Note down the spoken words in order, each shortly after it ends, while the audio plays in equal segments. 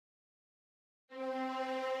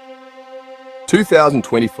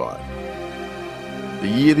2025, the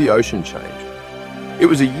year the ocean changed. It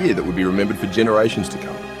was a year that would be remembered for generations to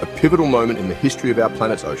come, a pivotal moment in the history of our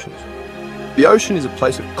planet's oceans. The ocean is a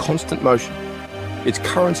place of constant motion. Its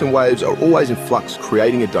currents and waves are always in flux,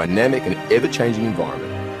 creating a dynamic and ever-changing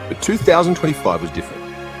environment. But 2025 was different.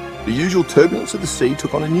 The usual turbulence of the sea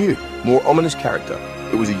took on a new, more ominous character.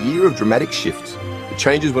 It was a year of dramatic shifts. The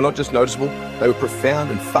changes were not just noticeable, they were profound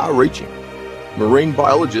and far-reaching. Marine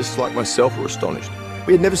biologists like myself were astonished.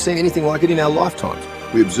 We had never seen anything like it in our lifetimes.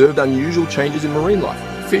 We observed unusual changes in marine life.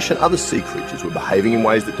 Fish and other sea creatures were behaving in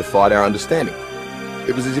ways that defied our understanding.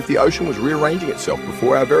 It was as if the ocean was rearranging itself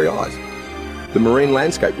before our very eyes. The marine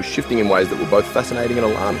landscape was shifting in ways that were both fascinating and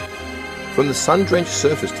alarming. From the sun-drenched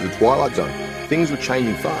surface to the twilight zone, things were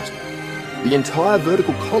changing fast. The entire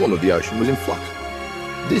vertical column of the ocean was in flux.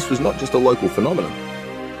 This was not just a local phenomenon.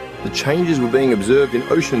 The changes were being observed in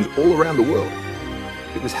oceans all around the world.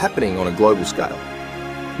 It was happening on a global scale.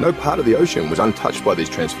 No part of the ocean was untouched by these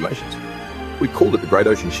transformations. We called it the Great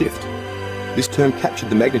Ocean Shift. This term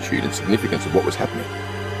captured the magnitude and significance of what was happening.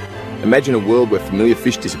 Imagine a world where familiar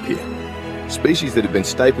fish disappear. Species that had been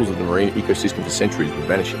staples of the marine ecosystem for centuries were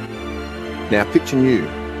vanishing. Now picture new,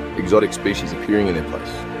 exotic species appearing in their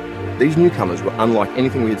place. These newcomers were unlike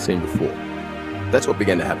anything we had seen before. That's what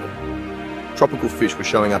began to happen. Tropical fish were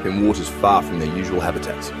showing up in waters far from their usual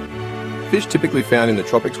habitats. Fish typically found in the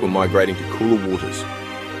tropics were migrating to cooler waters.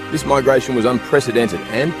 This migration was unprecedented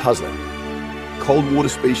and puzzling. Cold water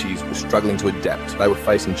species were struggling to adapt. They were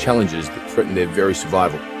facing challenges that threatened their very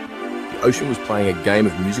survival. The ocean was playing a game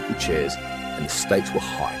of musical chairs, and the stakes were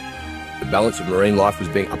high. The balance of marine life was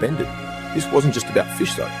being upended. This wasn't just about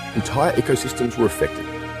fish though. Entire ecosystems were affected.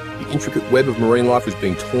 The intricate web of marine life was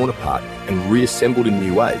being torn apart and reassembled in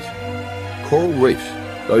new ways. Coral reefs,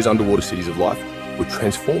 those underwater cities of life, were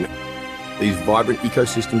transforming. These vibrant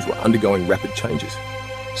ecosystems were undergoing rapid changes.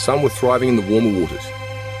 Some were thriving in the warmer waters.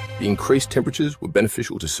 The increased temperatures were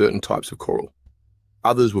beneficial to certain types of coral.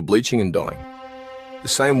 Others were bleaching and dying. The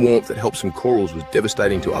same warmth that helped some corals was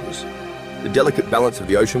devastating to others. The delicate balance of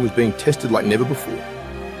the ocean was being tested like never before.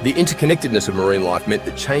 The interconnectedness of marine life meant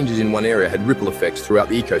that changes in one area had ripple effects throughout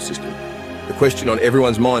the ecosystem. The question on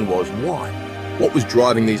everyone's mind was, why? What was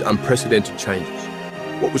driving these unprecedented changes?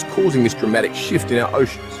 What was causing this dramatic shift in our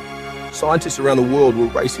oceans? Scientists around the world were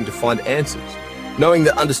racing to find answers, knowing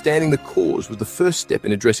that understanding the cause was the first step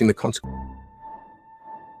in addressing the consequences.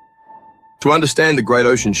 To understand the Great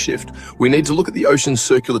Ocean Shift, we need to look at the ocean's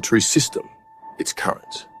circulatory system, its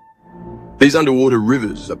currents. These underwater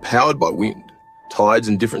rivers are powered by wind, tides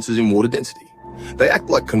and differences in water density. They act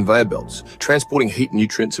like conveyor belts, transporting heat,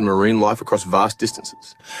 nutrients and marine life across vast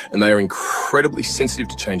distances, and they are incredibly sensitive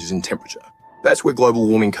to changes in temperature. That's where global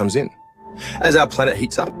warming comes in. As our planet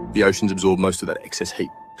heats up, the oceans absorb most of that excess heat.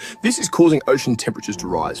 This is causing ocean temperatures to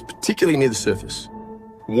rise, particularly near the surface.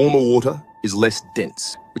 Warmer water is less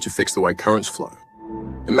dense, which affects the way currents flow.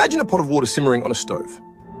 Imagine a pot of water simmering on a stove.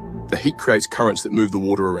 The heat creates currents that move the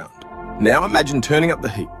water around. Now imagine turning up the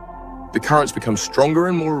heat. The currents become stronger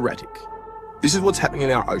and more erratic. This is what's happening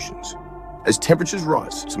in our oceans. As temperatures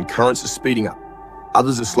rise, some currents are speeding up.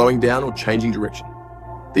 Others are slowing down or changing direction.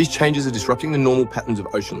 These changes are disrupting the normal patterns of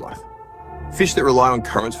ocean life. Fish that rely on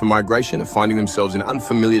currents for migration are finding themselves in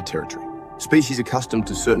unfamiliar territory. Species accustomed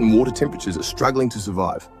to certain water temperatures are struggling to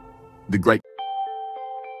survive. The Great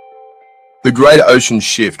Ocean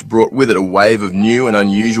Shift brought with it a wave of new and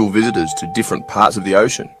unusual visitors to different parts of the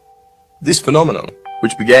ocean. This phenomenon,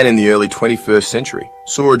 which began in the early 21st century,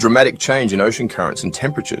 saw a dramatic change in ocean currents and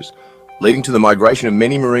temperatures, leading to the migration of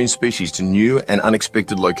many marine species to new and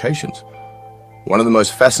unexpected locations. One of the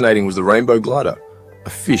most fascinating was the rainbow glider, a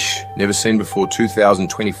fish never seen before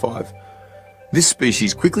 2025. This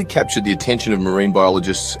species quickly captured the attention of marine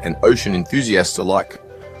biologists and ocean enthusiasts alike.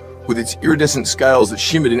 With its iridescent scales that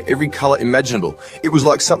shimmered in every color imaginable, it was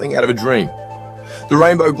like something out of a dream. The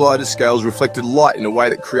rainbow glider's scales reflected light in a way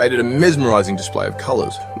that created a mesmerizing display of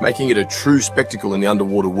colors, making it a true spectacle in the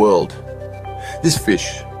underwater world. This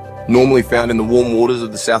fish, normally found in the warm waters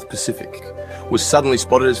of the South Pacific, was suddenly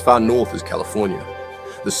spotted as far north as California.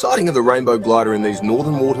 The sighting of the rainbow glider in these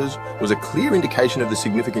northern waters was a clear indication of the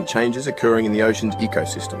significant changes occurring in the ocean's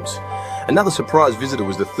ecosystems. Another surprise visitor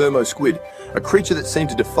was the thermo squid, a creature that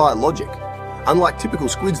seemed to defy logic. Unlike typical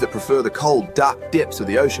squids that prefer the cold, dark depths of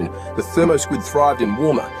the ocean, the thermo squid thrived in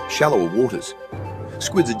warmer, shallower waters.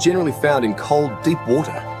 Squids are generally found in cold, deep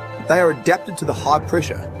water. They are adapted to the high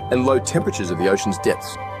pressure and low temperatures of the ocean's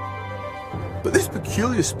depths. But this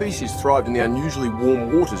peculiar species thrived in the unusually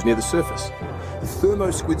warm waters near the surface. The thermo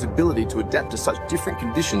squid's ability to adapt to such different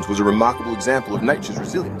conditions was a remarkable example of nature's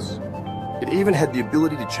resilience. It even had the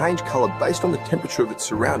ability to change color based on the temperature of its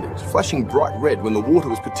surroundings, flashing bright red when the water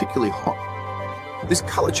was particularly hot. This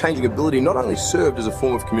color-changing ability not only served as a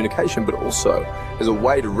form of communication, but also as a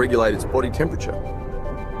way to regulate its body temperature.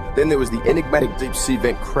 Then there was the enigmatic deep-sea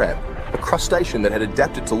vent crab, a crustacean that had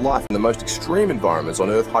adapted to life in the most extreme environments on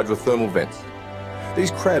Earth hydrothermal vents.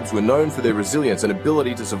 These crabs were known for their resilience and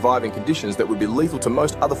ability to survive in conditions that would be lethal to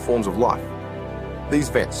most other forms of life. These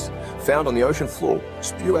vents, found on the ocean floor,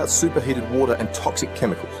 spew out superheated water and toxic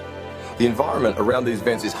chemicals. The environment around these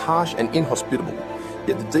vents is harsh and inhospitable,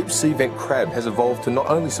 yet the deep-sea vent crab has evolved to not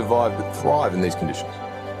only survive but thrive in these conditions.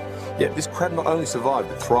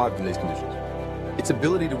 Its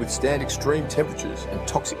ability to withstand extreme temperatures and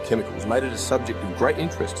toxic chemicals made it a subject of great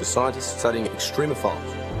interest to scientists studying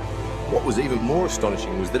extremophiles. What was even more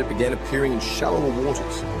astonishing was that it began appearing in shallower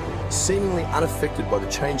waters, seemingly unaffected by the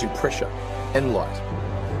change in pressure and light.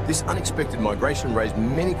 This unexpected migration raised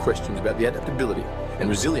many questions about the adaptability and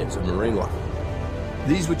resilience of marine life.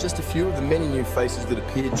 These were just a few of the many new faces that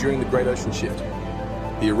appeared during the Great Ocean Shift.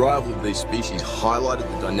 The arrival of these species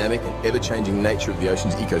highlighted the dynamic and ever-changing nature of the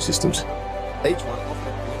ocean's ecosystems. Each one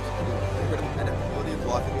offered a glimpse into the incredible adaptability of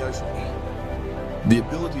life in the ocean. The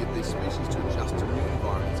ability of these species to adjust to new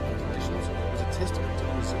environments and conditions was a testament to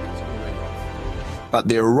the resilience of marine life. But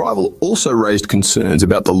their arrival also raised concerns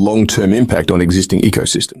about the long-term impact on existing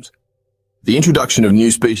ecosystems. The introduction of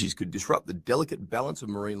new species could disrupt the delicate balance of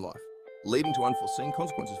marine life, leading to unforeseen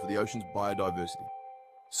consequences for the ocean's biodiversity.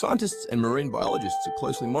 Scientists and marine biologists are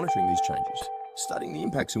closely monitoring these changes, studying the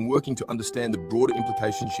impacts and working to understand the broader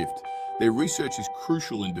implication shift. Their research is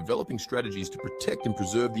crucial in developing strategies to protect and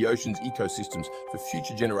preserve the ocean's ecosystems for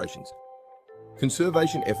future generations.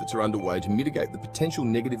 Conservation efforts are underway to mitigate the potential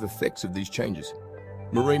negative effects of these changes.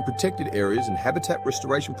 Marine protected areas and habitat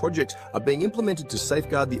restoration projects are being implemented to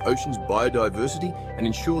safeguard the ocean's biodiversity and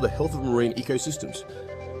ensure the health of marine ecosystems.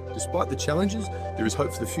 Despite the challenges, there is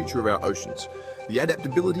hope for the future of our oceans. The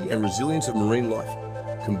adaptability and resilience of marine life,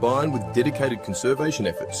 combined with dedicated conservation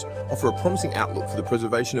efforts, offer a promising outlook for the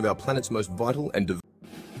preservation of our planet's most vital and diverse.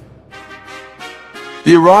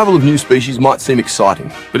 The arrival of new species might seem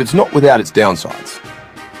exciting, but it's not without its downsides.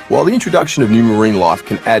 While the introduction of new marine life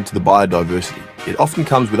can add to the biodiversity, it often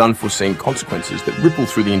comes with unforeseen consequences that ripple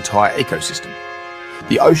through the entire ecosystem.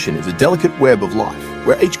 The ocean is a delicate web of life,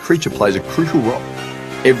 where each creature plays a crucial role.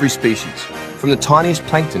 Every species, from the tiniest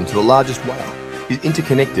plankton to the largest whale, is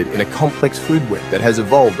interconnected in a complex food web that has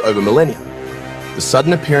evolved over millennia. The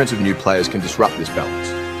sudden appearance of new players can disrupt this balance.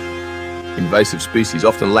 Invasive species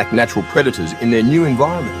often lack natural predators in their new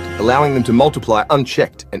environment, allowing them to multiply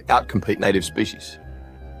unchecked and outcompete native species.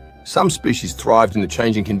 Some species thrived in the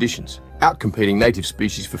changing conditions, outcompeting native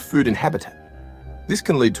species for food and habitat. This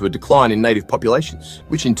can lead to a decline in native populations,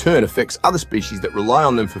 which in turn affects other species that rely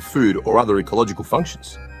on them for food or other ecological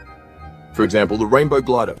functions. For example, the rainbow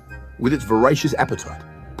glider, with its voracious appetite,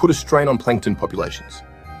 put a strain on plankton populations,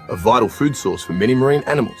 a vital food source for many marine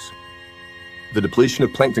animals. The depletion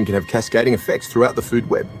of plankton can have cascading effects throughout the food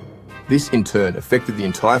web. This, in turn, affected the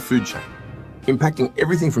entire food chain, impacting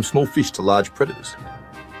everything from small fish to large predators.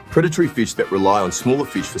 Predatory fish that rely on smaller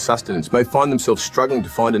fish for sustenance may find themselves struggling to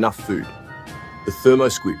find enough food. The thermo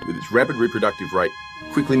squid, with its rapid reproductive rate,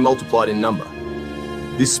 quickly multiplied in number.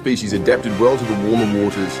 This species adapted well to the warmer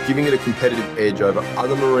waters, giving it a competitive edge over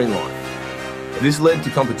other marine life. This led to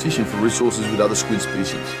competition for resources with other squid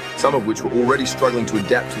species, some of which were already struggling to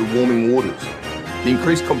adapt to the warming waters. The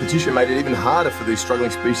increased competition made it even harder for these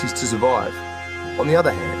struggling species to survive. On the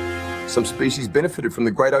other hand, some species benefited from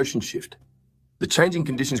the Great Ocean Shift. The changing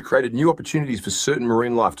conditions created new opportunities for certain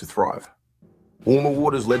marine life to thrive. Warmer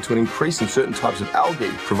waters led to an increase in certain types of algae,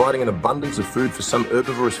 providing an abundance of food for some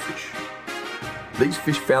herbivorous fish. These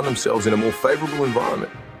fish found themselves in a more favourable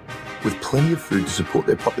environment, with plenty of food to support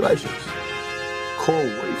their populations. Coral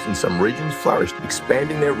reefs in some regions flourished,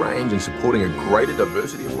 expanding their range and supporting a greater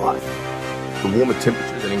diversity of life. The warmer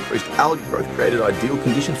temperatures and increased algae growth created ideal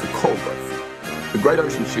conditions for coral growth. The Great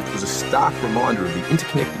Ocean Shift was a stark reminder of the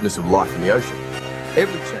interconnectedness of life in the ocean.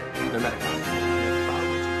 Every change, no matter how small, has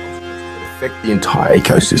far-reaching consequences that affect the entire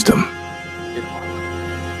ecosystem. It highlights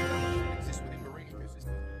the exists within marine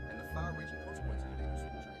ecosystems and the far-reaching consequences of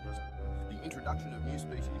ecosystem changes. The introduction of new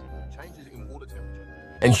species, changes in water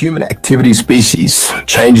temperature, and human activity species,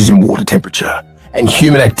 changes in water temperature, and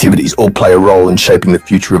human activities all play a role in shaping the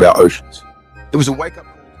future of our oceans. It was a wake-up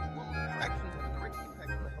call to the world that our actions have a direct impact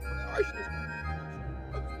on the health of our oceans.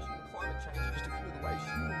 Overfishing and climate change are just a few of the ways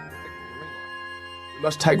humans affect marine life. We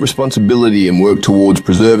must take responsibility and work towards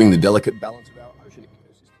preserving the delicate balance